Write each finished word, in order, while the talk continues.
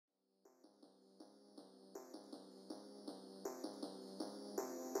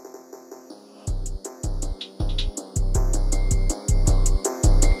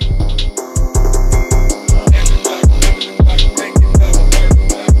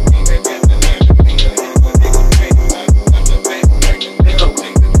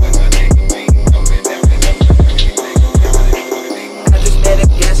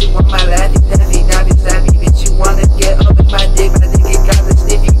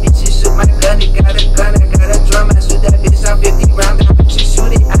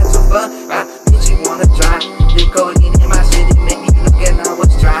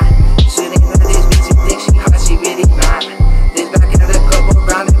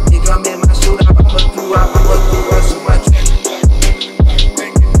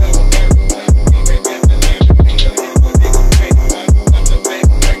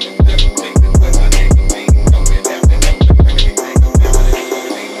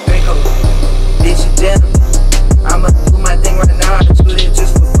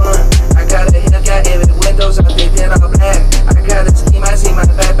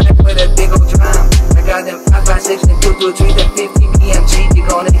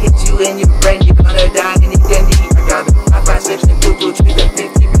and your friend, you're gonna die in eternity. I got the 5 slips and 2 2 3 and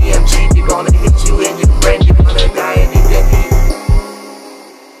 50 BMG. They're gonna hit you and your friend, you're gonna die in eternity.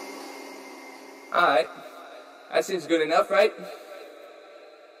 Alright, that seems good enough, right?